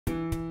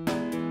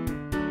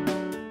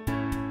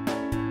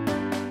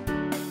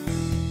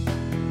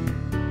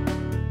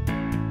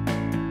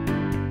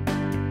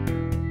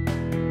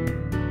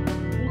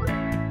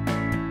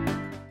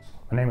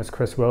is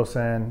Chris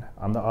Wilson.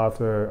 I'm the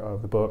author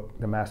of the book,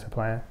 The Master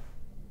Plan.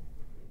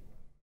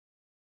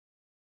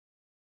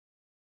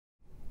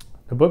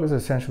 The book is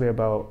essentially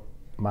about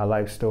my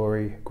life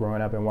story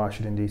growing up in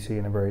Washington, D.C.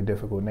 in a very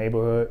difficult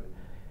neighborhood.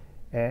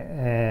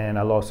 And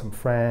I lost some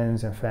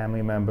friends and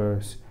family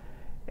members,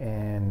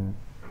 and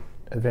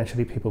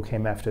eventually people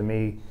came after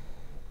me,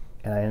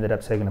 and I ended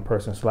up taking a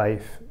person's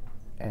life.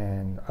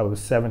 And I was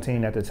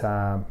 17 at the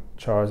time,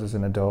 charged as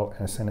an adult,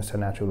 and sentenced to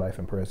natural life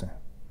in prison.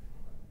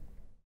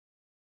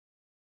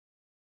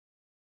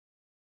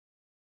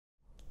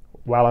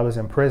 While I was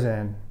in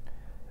prison,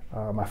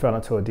 I fell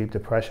into a deep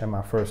depression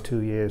my first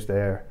 2 years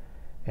there,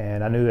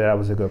 and I knew that I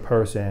was a good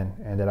person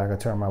and that I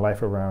could turn my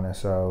life around. And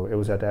so it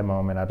was at that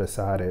moment I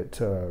decided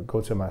to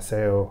go to my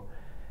cell,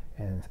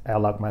 and I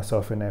locked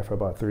myself in there for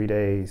about 3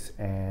 days,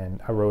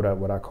 and I wrote up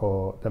what I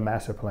call the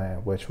master plan,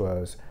 which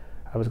was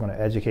I was going to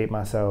educate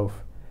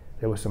myself.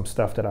 There was some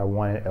stuff that I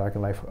wanted, like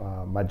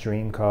my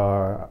dream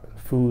car,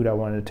 food I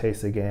wanted to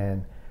taste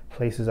again,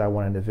 places I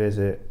wanted to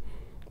visit.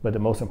 But the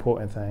most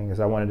important thing is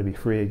I wanted to be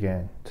free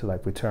again, to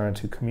return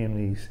to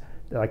communities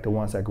like the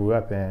ones I grew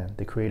up in,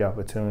 to create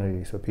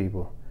opportunities for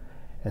people.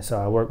 And so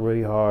I worked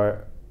really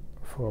hard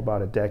for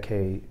about a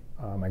decade.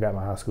 I got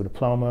my high school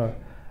diploma,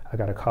 I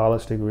got a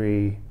college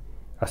degree,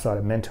 I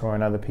started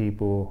mentoring other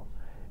people,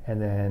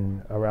 and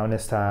then around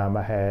this time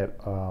I had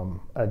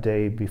a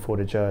day before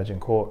the judge in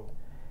court.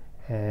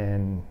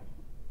 And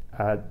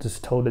I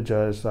just told the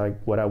judge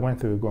what I went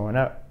through growing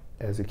up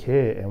as a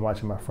kid and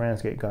watching my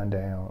friends get gunned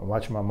down and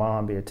watching my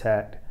mom be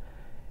attacked.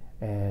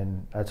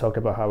 And I talked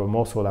about how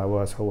remorseful I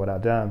was for what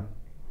I'd done,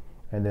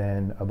 and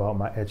then about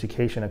my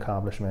education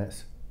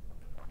accomplishments.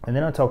 And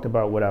then I talked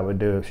about what I would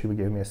do if she would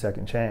give me a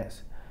second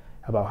chance,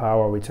 about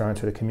how I'll return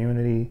to the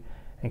community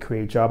and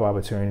create job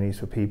opportunities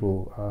for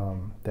people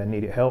that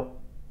needed help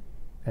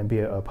and be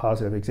a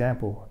positive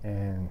example.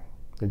 And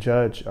the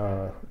judge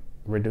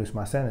reduced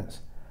my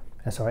sentence.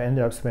 And so I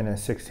ended up spending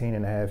 16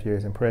 and a half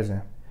years in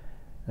prison.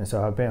 And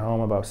so I've been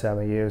home about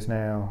 7 years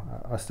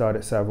now. I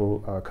started several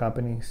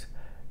companies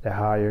that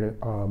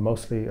hired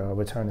mostly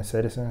returning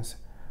citizens.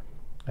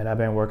 And I've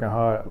been working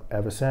hard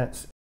ever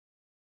since.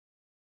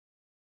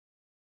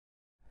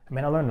 I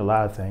mean, I learned a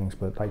lot of things,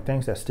 but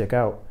things that stick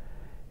out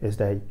is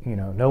that,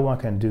 no one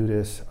can do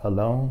this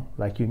alone.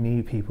 You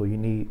need people, you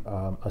need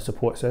a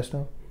support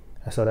system.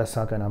 And so that's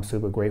something I'm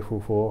super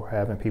grateful for,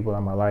 having people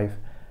in my life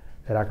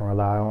that I can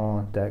rely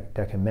on,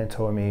 that can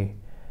mentor me.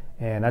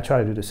 And I try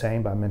to do the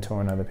same by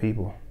mentoring other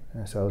people.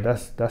 And so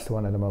that's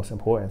one of the most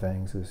important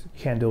things, is you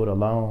can't do it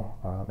alone,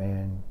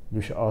 and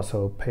you should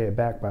also pay it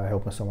back by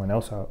helping someone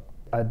else out.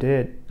 I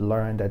did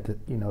learn that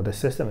the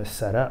system is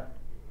set up,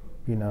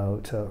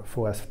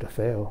 for us to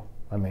fail.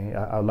 I mean,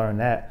 I learned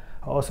that.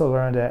 I also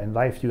learned that in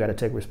life you got to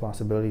take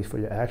responsibility for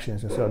your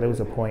actions. And so there was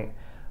a point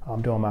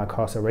during my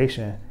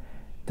incarceration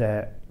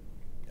that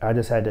I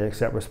just had to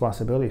accept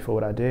responsibility for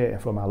what I did and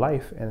for my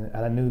life. And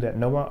I knew that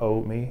no one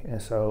owed me.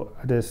 And so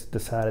I just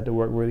decided to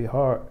work really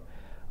hard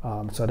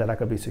so that I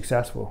could be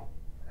successful.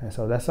 And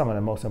so that's some of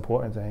the most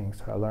important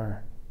things I learned.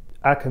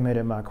 I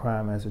committed my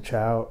crime as a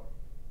child.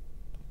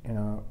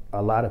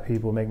 A lot of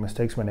people make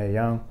mistakes when they're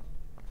young.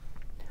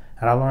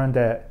 And I learned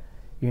that,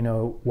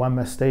 one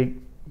mistake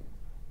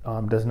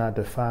does not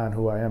define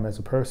who I am as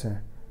a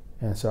person.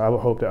 And so I would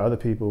hope that other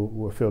people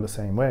will feel the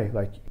same way.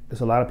 There's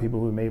a lot of people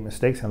who made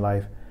mistakes in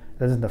life. It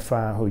doesn't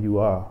define who you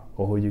are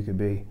or who you could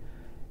be.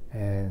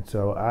 And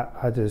so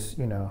I just,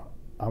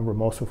 I'm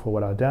remorseful for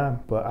what I've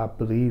done, but I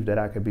believe that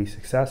I could be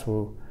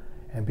successful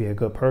and be a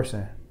good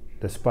person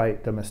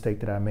despite the mistake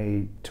that I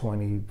made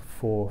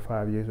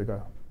 5 years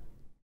ago.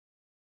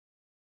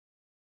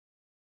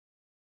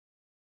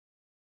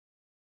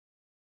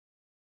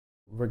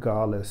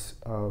 Regardless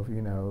of,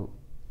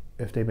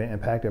 if they've been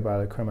impacted by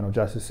the criminal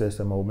justice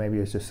system, or maybe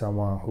it's just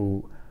someone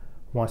who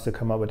wants to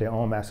come up with their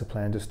own master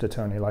plan just to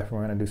turn their life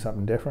around and do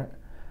something different,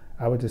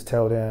 I would just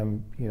tell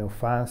them,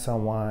 find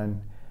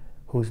someone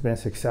who's been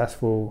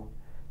successful,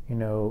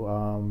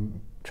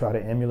 try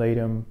to emulate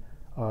them,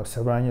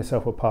 surround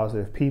yourself with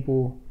positive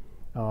people,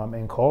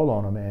 and call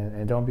on them,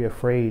 and don't be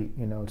afraid,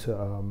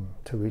 to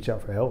reach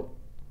out for help.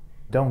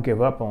 Don't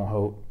give up on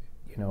hope,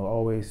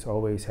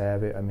 always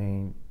have it. I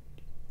mean,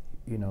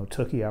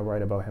 Tookie, I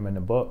write about him in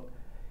the book,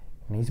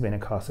 and he's been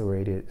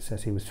incarcerated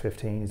since he was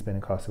 15. He's been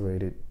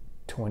incarcerated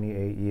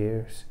 28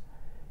 years,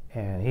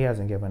 and he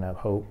hasn't given up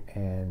hope.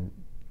 And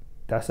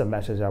that's a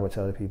message I would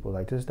tell the people,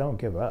 just don't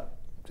give up.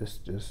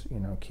 Just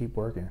keep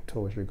working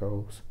towards your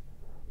goals.